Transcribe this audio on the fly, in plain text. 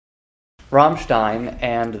Rammstein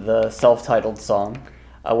and the self-titled song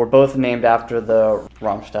were both named after the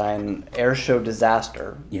Rammstein airshow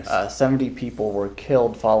disaster. Yes. 70 people were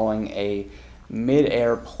killed following a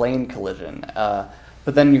mid-air plane collision.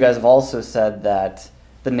 But then you guys have also said that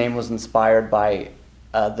the name was inspired by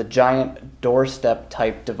the giant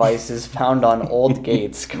doorstep-type devices found on old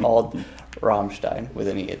gates called Rammstein, with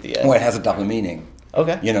an E at the end. Well, it has a double meaning.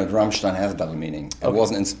 Okay. You know, Rammstein has a double meaning. It Okay.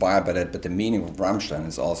 wasn't inspired by that, but the meaning of Rammstein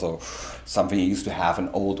is also something you used to have in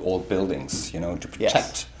old buildings, you know, to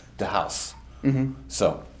protect the house. Mm-hmm.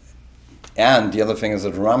 So, and the other thing is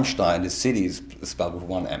that Rammstein, the city, is spelled with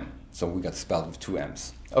one M. So we got spelled with two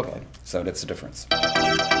M's. Okay. So that's the difference.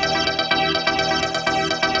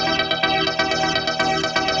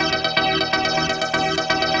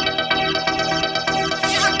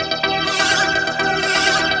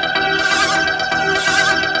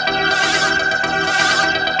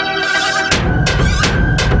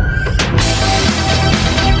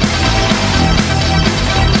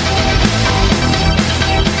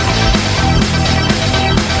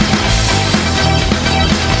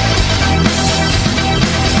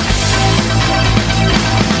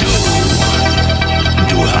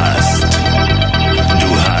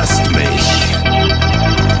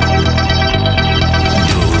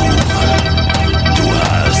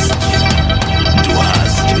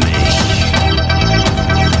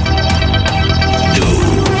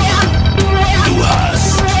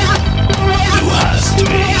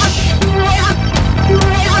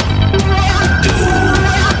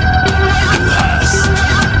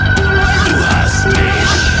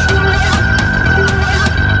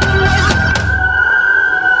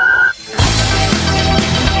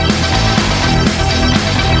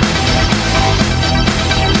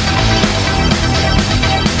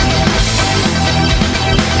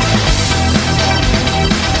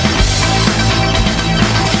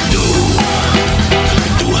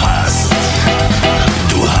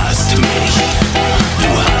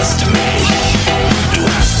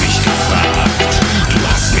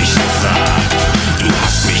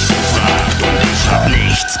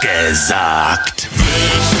 Gesagt.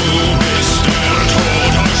 Willst du mich